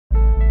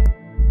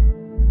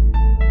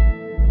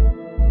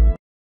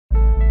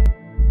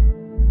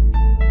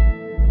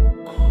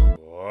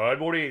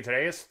morning.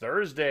 Today is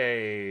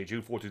Thursday,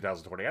 June 4,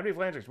 2020. I'm Dave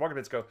Landry. Market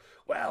bits go,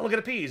 well, look at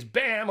the P's.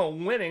 Bam, a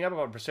winning up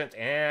about 1%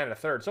 and a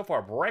third. So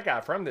far,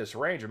 breakout from this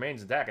range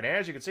remains intact. And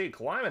as you can see,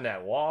 climbing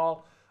that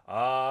wall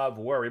of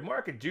worry.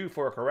 Market due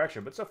for a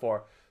correction, but so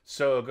far,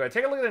 so good.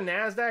 Take a look at the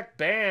NASDAQ.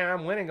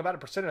 Bam, winning about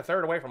 1% and a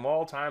third away from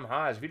all-time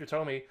highs. If you'd have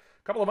told me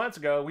a couple of months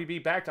ago we'd be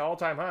back to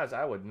all-time highs,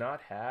 I would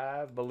not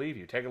have believed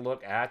you. Take a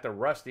look at the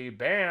Rusty.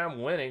 Bam,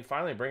 winning,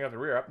 finally bringing up the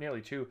rear, up nearly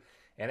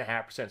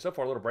 2.5%. So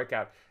far, a little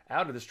breakout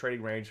out of this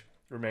trading range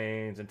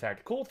remains intact.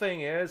 The cool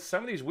thing is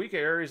some of these weaker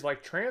areas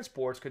like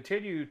transports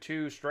continue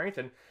to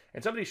strengthen,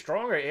 and some of these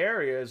stronger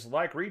areas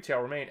like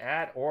retail remain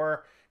at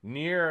or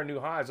near new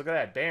highs. Look at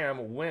that.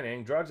 Bam,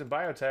 winning. Drugs and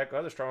biotech,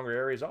 other stronger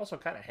areas also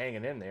kind of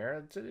hanging in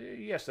there.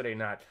 Yesterday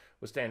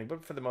notwithstanding,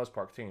 but for the most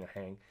part continue to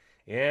hang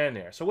in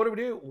there. So what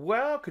do?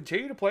 Well,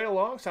 continue to play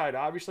alongside,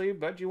 obviously,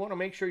 but you want to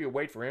make sure you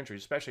wait for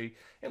entries, especially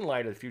in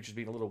light of the futures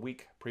being a little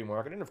weak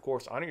pre-market. And, of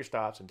course, honor your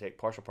stops and take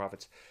partial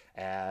profits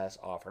as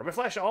offered. I'm going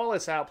to flash all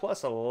this out,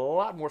 plus a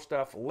lot more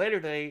stuff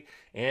later today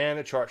in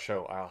the chart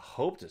show. I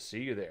hope to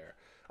see you there.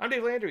 I'm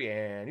Dave Landry,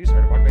 and you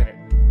started Market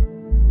Minute.